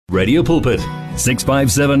Radio Pulpit,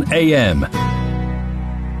 657 AM.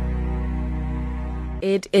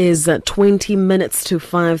 It is 20 minutes to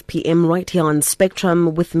 5 p.m. right here on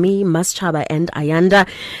Spectrum with me, Masetshaba and Ayanda.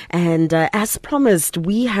 And as promised,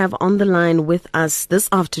 we have on the line with us this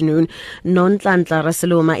afternoon, Nonhlanhla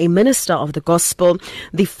Raseluma, a minister of the gospel,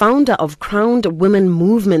 the founder of Crowned Women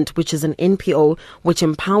Movement, which is an NPO which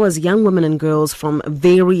empowers young women and girls from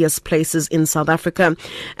various places in South Africa.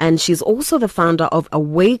 And she's also the founder of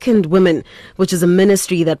Awaken Women, which is a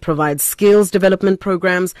ministry that provides skills development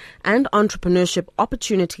programs and entrepreneurship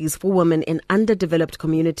opportunities for women in underdeveloped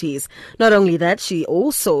communities. Not only that, she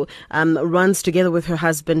also runs together with her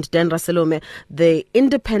husband, Dan Raseluma, the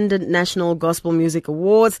Independent National Gospel Music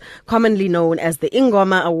Awards, commonly known as the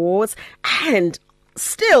Ingoma Awards, and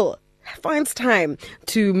still finds time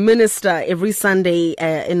to minister every Sunday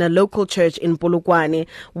in a local church in Polokwane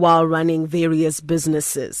while running various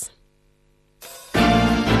businesses.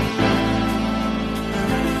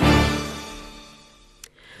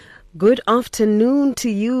 Good afternoon to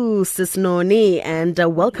you, Sis Noni, and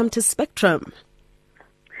welcome to Spectrum.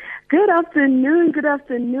 Good afternoon.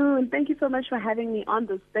 Thank you so much for having me on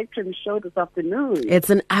the Spectrum show this afternoon. It's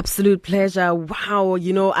an absolute pleasure. Wow,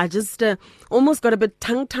 I just almost got a bit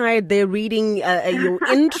tongue-tied there reading your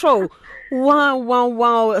intro.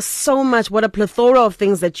 Wow. So much. What a plethora of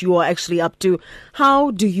things that you are actually up to.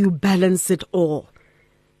 How do you balance it all?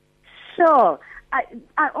 Sure.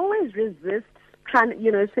 I always resist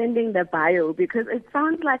sending the bio because it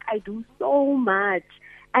sounds like I do so much.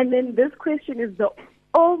 And then this question is the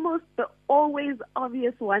always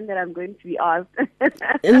obvious one that I'm going to be asked. So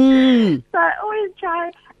I always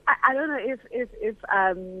try. I don't know if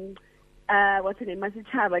what's her name,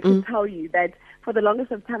 Masetshaba, can tell you that for the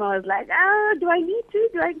longest of time I was like, do I need to?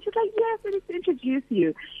 She's like, yes, I need to introduce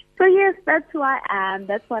you. So yes, that's who I am.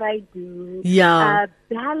 That's what I do. Yeah.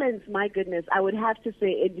 Balance, my goodness. I would have to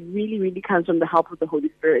say it really, really comes from the help of the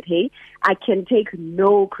Holy Spirit. Hey, I can take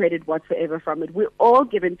no credit whatsoever from it. We're all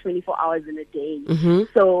given 24 hours in a day. Mm-hmm.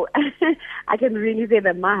 So I can really say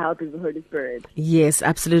that my help is the Holy Spirit. Yes,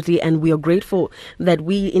 absolutely. And we are grateful that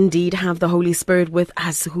we indeed have the Holy Spirit with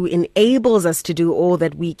us who enables us to do all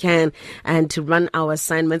that we can and to run our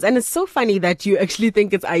assignments. And it's so funny that you actually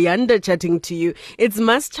think it's Ayanda chatting to you. It's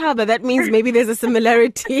Masetshaba. That means maybe there's a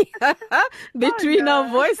similarity between our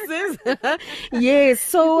voices. Yes.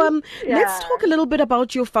 So let's talk a little bit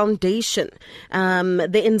about your foundation,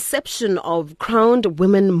 the inception of Crowned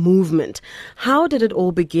Women Movement. How did it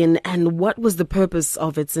all begin and what was the purpose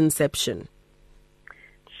of its inception?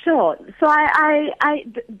 Sure. So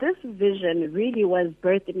this vision really was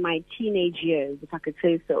birthed in my teenage years, if I could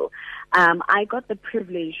say so. I got the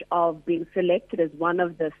privilege of being selected as one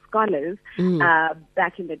of the scholars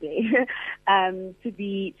back in the day to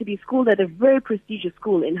be schooled at a very prestigious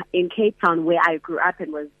school in Cape Town, where I grew up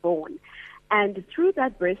and was born. And through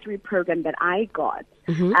that bursary program that I got,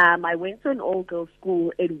 I went to an all-girls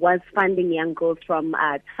school. It was funding young girls from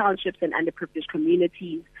townships and underprivileged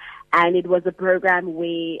communities. And it was a program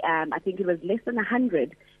where I think it was less than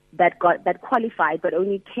 100 that qualified, but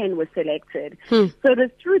only 10 were selected. So it was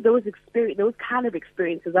through those kind of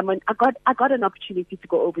experiences. I got an opportunity to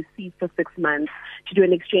go overseas for 6 months to do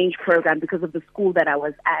an exchange program because of the school that I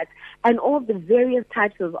was at, and all of the various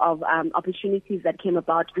types of opportunities that came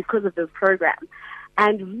about because of this program.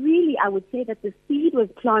 And really, I would say that the seed was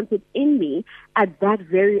planted in me at that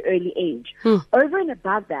very early age. Over and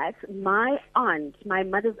above that, my aunt, my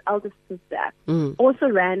mother's eldest sister, also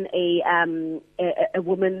ran a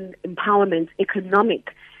woman empowerment,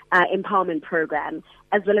 economic empowerment program,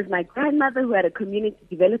 as well as my grandmother, who had a community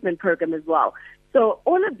development program as well. So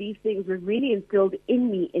all of these things were really instilled in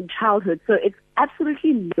me in childhood. So it's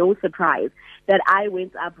absolutely no surprise that I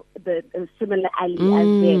went up the similar alley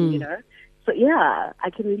as them, So, yeah, I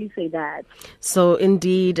can really say that. So,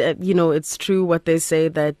 indeed, it's true what they say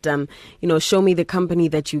that, show me the company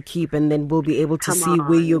that you keep and then we'll be able to see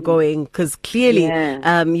where you're going. Because clearly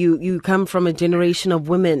you come from a generation of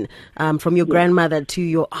women, from your grandmother to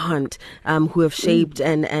your aunt, who have shaped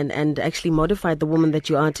and actually modified the woman that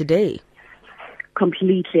you are today.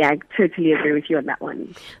 Completely. I totally agree with you on that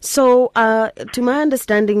one. So, to my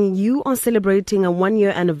understanding, you are celebrating a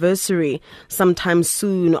 1-year anniversary sometime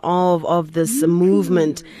soon of this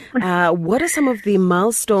movement. What are some of the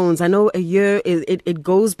milestones? I know a year, it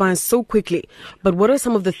goes by so quickly, but what are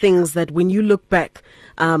some of the things that when you look back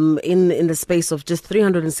in the space of just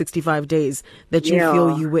 365 days that you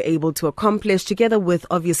feel you were able to accomplish together with,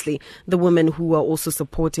 obviously, the women who are also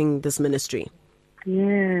supporting this ministry?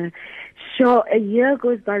 Yeah. Sure, a year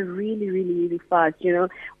goes by really, really, really fast.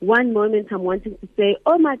 One moment I'm wanting to say,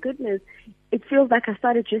 oh my goodness, it feels like I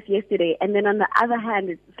started just yesterday. And then on the other hand,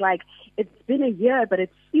 it's like, it's been a year, but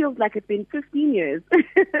it feels like it's been 15 years,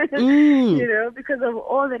 you know, because of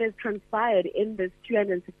all that has transpired in this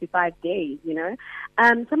 365 days, you know.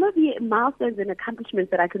 Some of the milestones and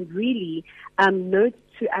accomplishments that I can really note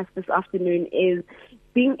to us this afternoon is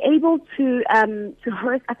being able to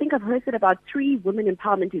host, I think I've hosted about 3 women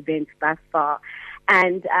empowerment events thus far.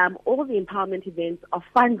 And all the empowerment events are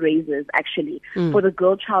fundraisers, actually, for the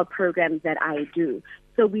girl child programs that I do.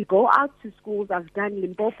 So we go out to schools. I've done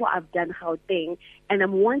Limpopo, I've done Gauteng, and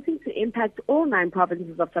I'm wanting to impact all 9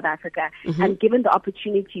 provinces of South Africa and given the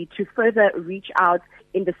opportunity to further reach out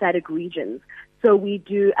in the SADC regions. So we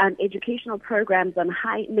do educational programs on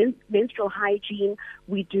menstrual hygiene.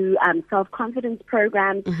 We do self-confidence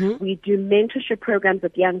programs. We do mentorship programs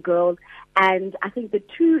with young girls. And I think the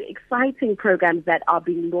 2 exciting programs that are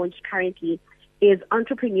being launched currently is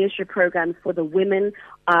entrepreneurship programs for the women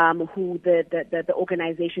who the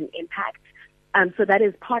organization impacts. So that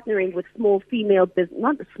is partnering with small female business,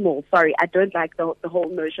 not small, sorry, I don't like the whole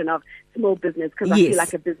notion of small business because I feel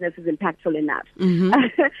like a business is impactful enough.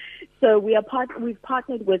 So we've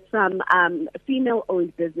partnered with some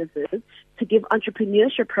female-owned businesses to give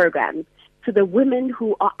entrepreneurship programs to the women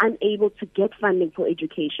who are unable to get funding for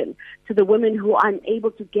education, to the women who are unable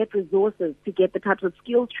to get resources to get the types of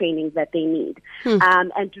skills trainings that they need,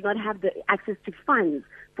 and do not have the access to funds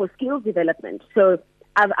for skills development. So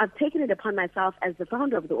I've taken it upon myself as the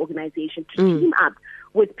founder of the organization to team up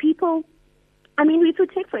with people. I mean, we could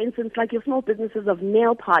take, for instance, like your small businesses of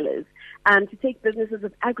nail parlors, to take businesses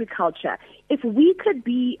of agriculture. If we could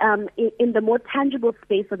be in the more tangible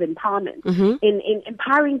space of empowerment, in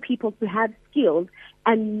empowering people to have skills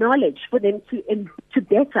and knowledge for them to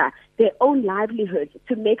better their own livelihoods,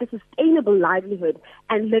 to make a sustainable livelihood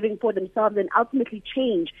and living for themselves and ultimately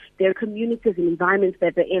change their communities and environments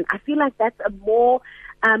that they're in, I feel like that's a more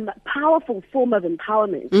powerful form of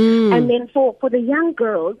empowerment. And then for the young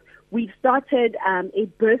girls, we've started a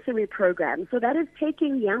bursary program. So that is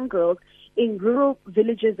taking young girls in rural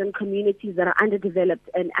villages and communities that are underdeveloped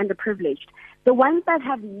and underprivileged. The ones that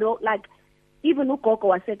have no, like, even ugogo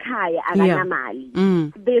wasekhaya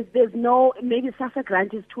akanamali. There's no, maybe SASSA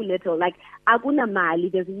grant is too little. Like,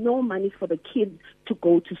 akunamali, there's no money for the kids to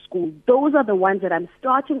go to school. Those are the ones that I'm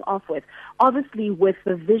starting off with, obviously with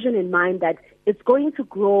the vision in mind that it's going to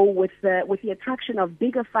grow with the attraction of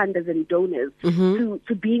bigger funders and donors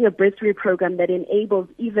to being a bursary program that enables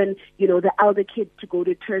even, you know, the elder kids to go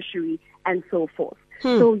to tertiary and so forth.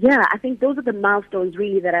 So yeah, I think those are the milestones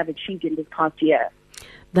really that I've achieved in this past year.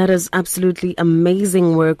 That is absolutely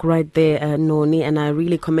amazing work right there, Noni, and I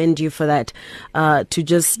really commend you for that, to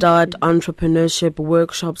just start entrepreneurship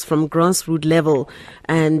workshops from grassroots level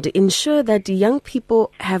and ensure that the young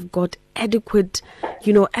people have got adequate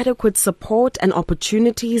support and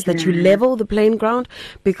opportunities, that you level the playing ground,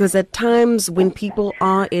 because at times when people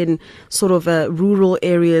are in sort of rural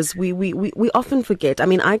areas, we often forget. I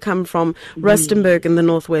mean, I come from Rustenburg in the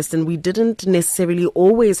Northwest, and we didn't necessarily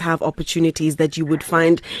always have opportunities that you would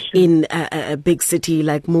find in a big city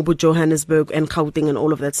like Mobo, Johannesburg and Gauteng and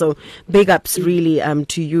all of that. So big ups really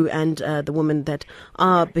to you and the women that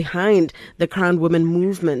are behind the Crown Women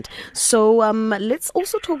movement. So let's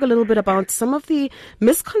also talk a little bit about some of the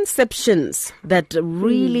misconceptions that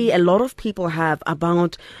really a lot of people have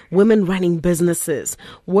about women running businesses.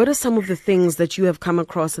 What are some of the things that you have come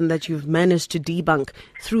across and that you've managed to debunk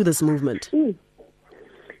through this movement?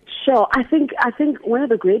 Sure. I think one of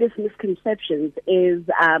the greatest misconceptions is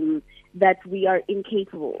that we are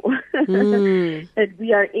incapable, that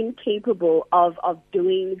we are incapable of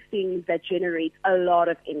doing things that generate a lot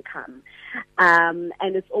of income. And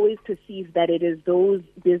it's always perceived that it is those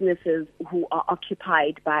businesses who are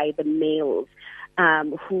occupied by the males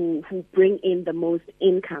who bring in the most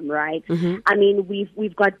income, right? I mean,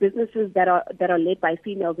 we've got businesses that are led by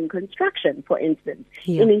females in construction, for instance,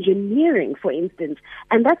 in engineering, for instance,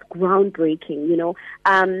 and that's groundbreaking. You know,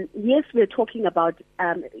 yes, we're talking about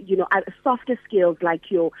softer skills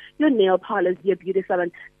like your nail parlors, your beauty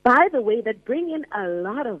salon. By the way, that bring in a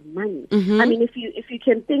lot of money. I mean, if you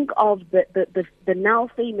can think of the now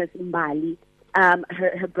famous Mbali.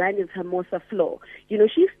 Her brand is Hermosa Flow. You know,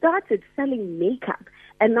 she started selling makeup,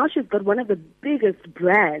 and now she's got one of the biggest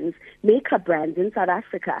makeup brands in South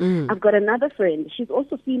Africa. I've got another friend. She's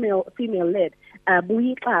also female-led.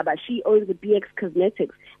 Buyiqaba. She owns the BX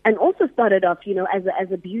Cosmetics, and also started off, you know, as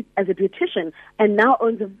a beautician, and now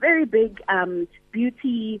owns a very big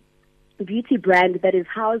beauty brand that is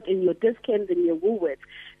housed in your Diskins and your Woolworths.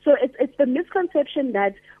 So it's the misconception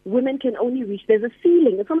that women can only reach. There's a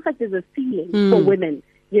ceiling. It's almost like there's a ceiling for women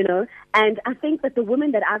you know. And I think that the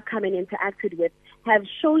women that I've come and interacted with have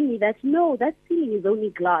shown me that, no, that ceiling is only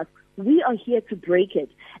glass. We are here to break it.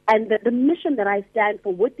 And the mission that I stand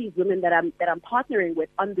for with these women that I'm partnering with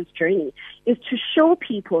on this journey is to show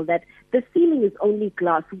people that the ceiling is only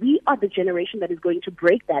glass. We are the generation that is going to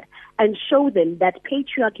break that and show them that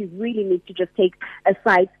patriarchy really needs to just take a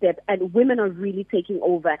sidestep, and women are really taking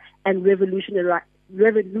over and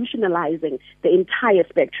revolutionizing the entire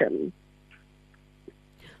spectrum.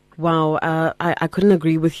 Wow, I couldn't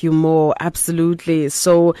agree with you more. Absolutely.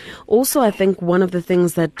 So also, I think one of the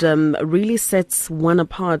things that really sets one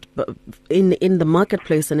apart in the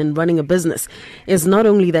marketplace and in running a business is not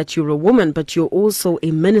only that you're a woman, but you're also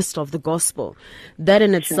a minister of the gospel. That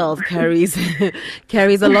in itself carries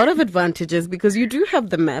a lot of advantages, because you do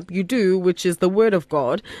have the map, which is the word of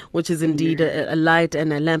God, which is indeed a light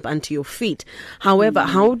and a lamp unto your feet. However,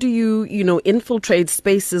 how do you infiltrate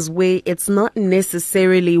spaces where it's not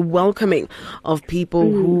necessarily welcoming of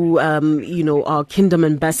people who, are kingdom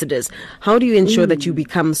ambassadors? How do you ensure that you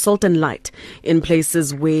become salt and light in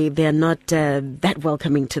places where they're not that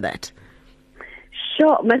welcoming to that?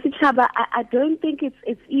 Sure, Masetshaba, I don't think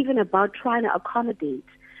it's even about trying to accommodate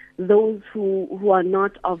those who are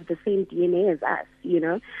not of the same DNA as us,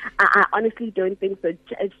 I honestly don't think so.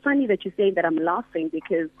 It's funny that you're saying that. I'm laughing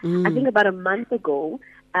because I think about a month ago,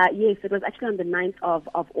 yes, it was actually on the 9th of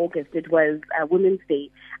August. It was Women's Day.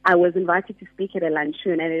 I was invited to speak at a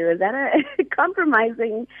luncheon, and it was at a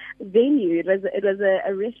compromising venue. It was a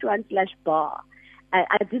restaurant/bar.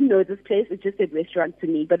 I didn't know this place. It just said restaurant to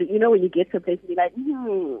me. But, when you get to a place and you're like,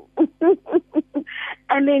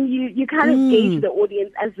 and then you kind of gauge the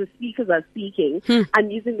audience as the speakers are speaking. I'm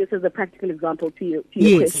using this as a practical example to your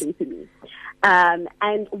question to me.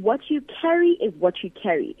 And what you carry is what you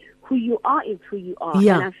carry. Who you are is who you are.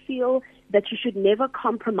 Yeah. And I feel that you should never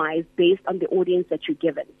compromise based on the audience that you're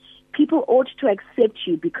given. People ought to accept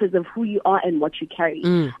you because of who you are and what you carry.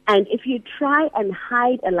 And if you try and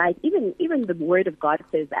hide a light, even the word of God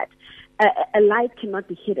says that, a light cannot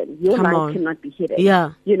be hidden. Your light cannot be hidden.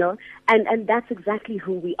 Yeah. And that's exactly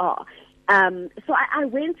who we are. So I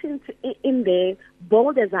went in there,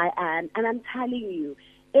 bold as I am, and I'm telling you,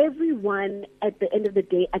 everyone at the end of the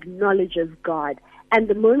day acknowledges God. And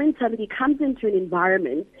the moment somebody comes into an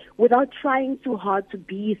environment without trying too hard to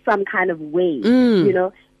be some kind of way,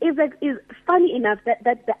 is funny enough that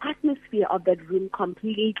the atmosphere of that room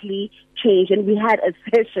completely changed, and we had a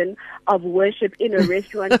session of worship in a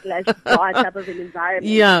restaurant/bar type of an environment.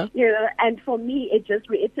 Yeah. And for me, it just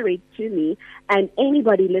reiterates to me, and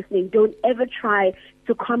anybody listening, don't ever try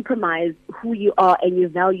to compromise who you are and your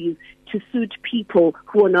values to suit people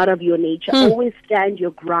who are not of your nature. Always stand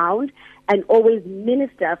your ground and always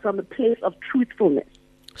minister from a place of truthfulness.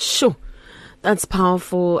 Sure. That's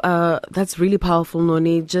powerful. That's really powerful,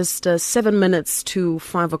 Noni. Just 7 minutes to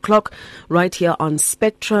 5 o'clock right here on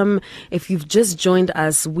Spectrum. If you've just joined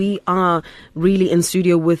us, we are really in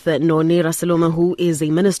studio with Nonhlanhla Raseluma, who is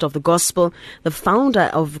a minister of the gospel, the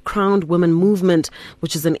founder of Crowned Women Movement,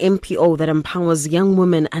 which is an MPO that empowers young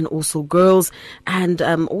women and also girls, and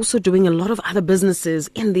also doing a lot of other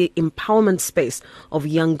businesses in the empowerment space of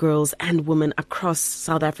young girls and women across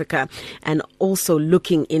South Africa, and also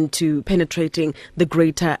looking into penetrating the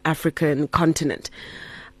greater African continent.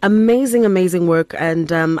 Amazing, amazing work.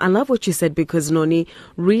 And I love what you said, because, Noni,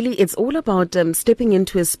 really it's all about stepping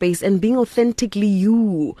into a space and being authentically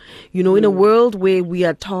you. In a world where we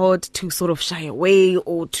are taught to sort of shy away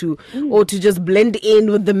or to just blend in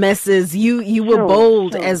with the masses, you were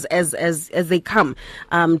bold as they come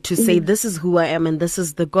to say, this is who I am and this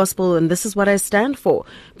is the gospel and this is what I stand for,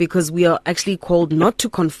 because we are actually called not to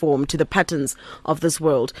conform to the patterns of this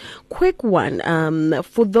world. Quick one,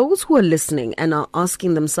 for those who are listening and are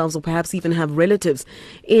asking themselves, or perhaps even have relatives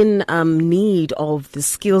in need of the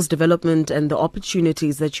skills development and the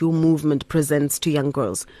opportunities that your movement presents to young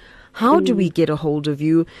girls, how do we get a hold of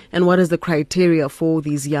you, and what is the criteria for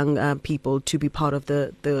these young people to be part of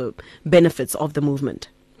the benefits of the movement?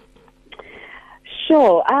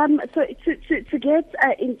 Sure. So to get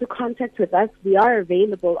into contact with us, we are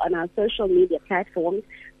available on our social media platforms,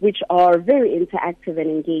 which are very interactive and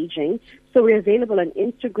engaging. So we're available on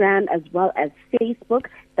Instagram as well as Facebook.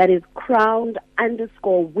 That is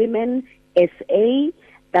crowned_women SA.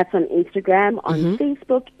 That's on Instagram. On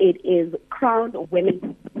Facebook, it is Crowned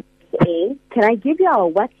Women SA. Can I give you our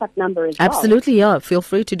WhatsApp number as well? Absolutely, yeah. Feel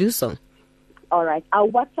free to do so. All right. Our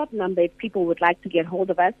WhatsApp number, if people would like to get hold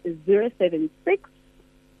of us, is 076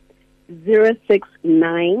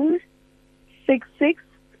 069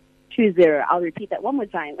 6620. I'll repeat that one more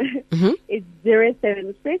time. It's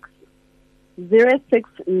 076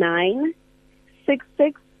 069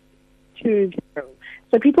 6620.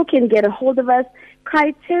 So people can get a hold of us.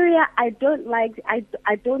 Criteria, I don't like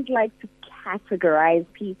to categorize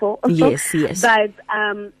people. Yes. But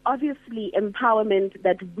obviously, empowerment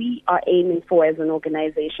that we are aiming for as an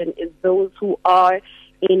organization is those who are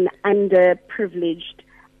in underprivileged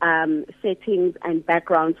settings and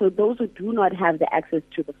backgrounds. So those who do not have the access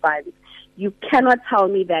to the funds. You cannot tell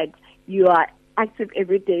me that you are active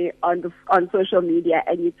every day on social media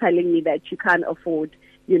and you're telling me that you can't afford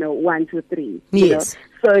 1, 2, 3. Yes.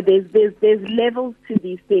 So there's levels to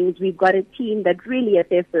these things. We've got a team that really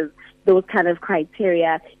assesses those kind of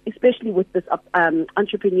criteria, especially with this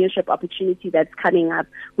entrepreneurship opportunity that's coming up.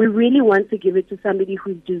 We really want to give it to somebody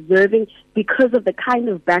who's deserving because of the kind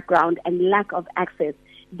of background and lack of access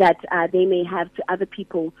that they may have to other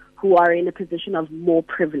people who are in a position of more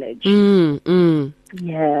privilege.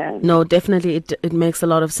 Yeah. No, definitely it makes a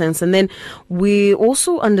lot of sense. And then we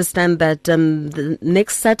also understand that the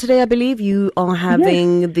next Saturday, I believe, you are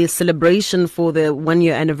having the celebration for the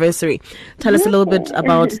 1-year anniversary. Tell us a little bit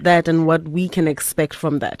about that and what we can expect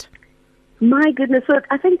from that. My goodness. So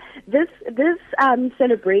I think this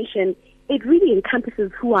celebration, it really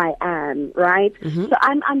encompasses who I am, right? Mm-hmm. So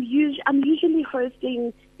I'm usually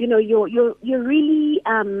hosting, you're really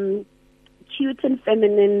cute and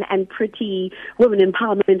feminine and pretty women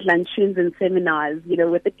empowerment luncheons and seminars,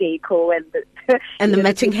 with the decor and the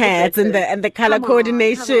matching hats and the color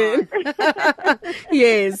coordination.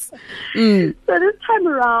 Yes. So this time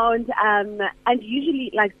around, and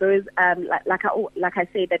usually like those, like I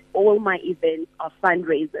say, that all my events are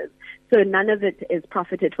fundraisers. So none of it is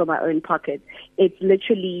profited from my own pocket. It's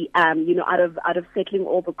literally, out of settling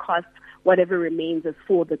all the costs, whatever remains is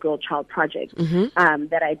for the Girl Child Project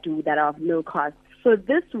that I do that are of no cost. So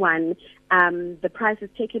this one, the price is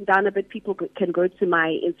taken down a bit. People can go to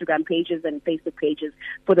my Instagram pages and Facebook pages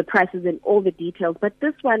for the prices and all the details. But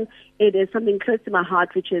this one, it is something close to my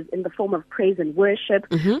heart, which is in the form of praise and worship.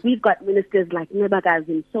 We've got ministers like Nebagazi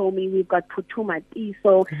and Somi. We've got Putuma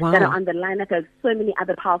Tiso that are on the lineup. There's so many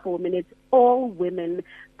other powerful women. It's all women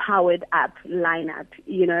powered up lineup,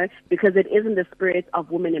 because it is in the spirit of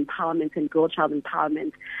women empowerment and girl child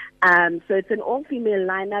empowerment. So it's an all-female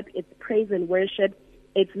lineup. It's praise and worship.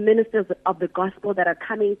 It's ministers of the gospel that are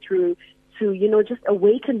coming through to, just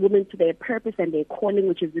awaken women to their purpose and their calling,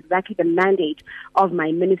 which is exactly the mandate of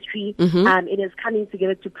my ministry. It is coming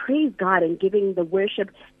together to praise God and giving the worship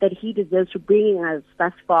that He deserves for bringing us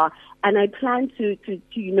thus far. And I plan to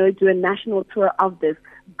do a national tour of this,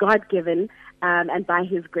 God-given, and by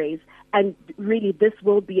His grace. And really, this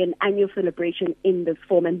will be an annual celebration in this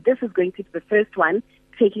form. And this is going to be the first one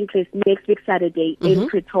taking place next week, Saturday, in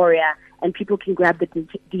Pretoria. And people can grab the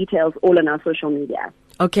details all on our social media.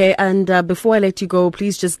 Okay, and before I let you go,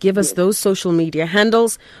 please just give us those social media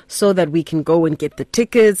handles so that we can go and get the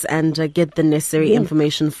tickets and get the necessary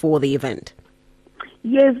information for the event.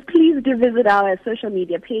 Yes, please do visit our social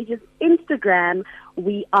media pages. Instagram,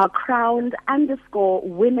 we are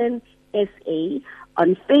crowned_women SA.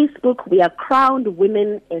 On Facebook, we are Crowned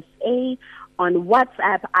Women SA. On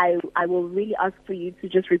WhatsApp, I will really ask for you to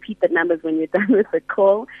just repeat the numbers when you're done with the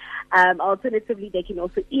call. Alternatively, they can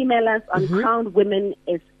also email us on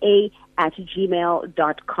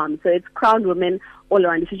crownedwomensa@gmail.com. So it's Crowned Women all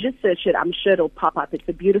around. If you just search it, I'm sure it'll pop up. It's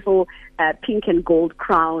a beautiful pink and gold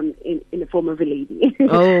crown in the form of a lady.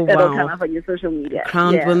 Oh, That'll wow. come up on your social media.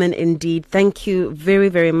 Crowned Women indeed. Thank you very,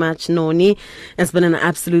 very much, Noni. It's been an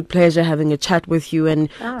absolute pleasure having a chat with you and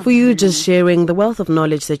for you just sharing the wealth of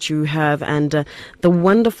knowledge that you have and the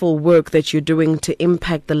wonderful work that you're doing to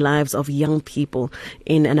impact the lives of young people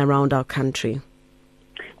in and around our country.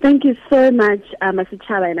 Thank you so much,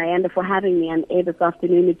 Masetshaba and Ayanda, for having me on air this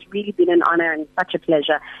afternoon. It's really been an honor and such a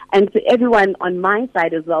pleasure. And to everyone on my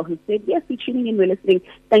side as well who said, yes, we're tuning in, we're listening.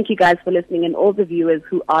 Thank you guys for listening, and all the viewers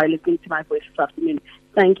who are listening to my voice this afternoon.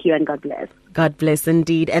 Thank you and God bless. God bless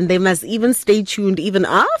indeed. And they must even stay tuned even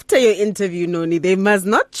after your interview, Noni. They must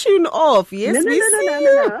not tune off. Yes, No.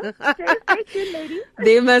 Stay tuned, ladies.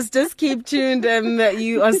 They must just keep tuned.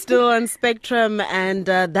 You are still on Spectrum. And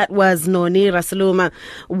that was Nonhlanhla Raseluma,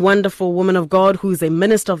 wonderful woman of God who's a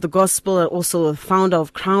minister of the gospel, also a founder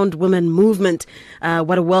of Crowned Women Movement.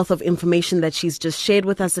 What a wealth of information that she's just shared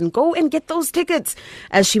with us. And go and get those tickets.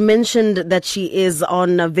 As she mentioned that she is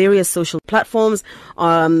on various social platforms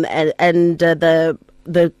and the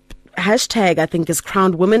hashtag, I think, is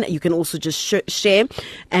Crowned Women. You can also just share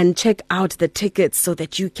and check out the tickets so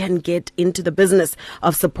that you can get into the business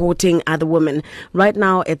of supporting other women. Right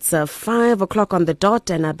now, it's 5 o'clock on the dot,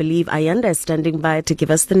 and I believe Ayanda is standing by to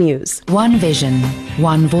give us the news. One vision,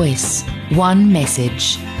 one voice, one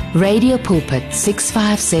message. Radio Pulpit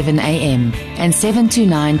 657 AM and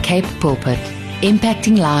 729 Cape Pulpit,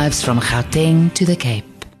 impacting lives from Gauteng to the Cape.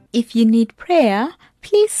 If you need prayer,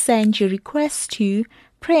 please send your request to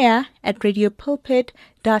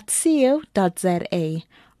prayer@radiopulpit.co.za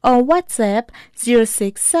or WhatsApp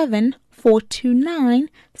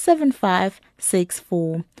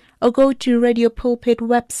 067-429-7564 or go to Radio Pulpit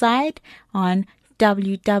website on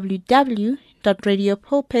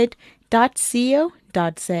www.radiopulpit.co.za.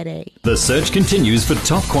 The search continues for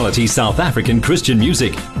top quality South African Christian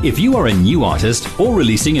music. If you are a new artist or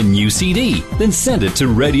releasing a new CD, then send it to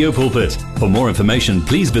Radio Pulpit. For more information,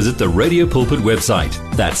 please visit the Radio Pulpit website.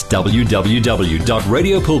 That's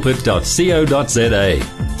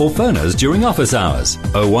www.radiopulpit.co.za or phone us during office hours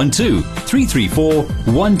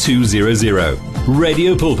 012-334-1200.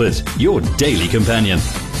 Radio Pulpit, your daily companion.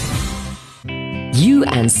 You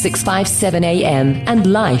and 657 AM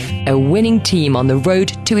and life, a winning team on the road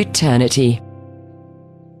to eternity.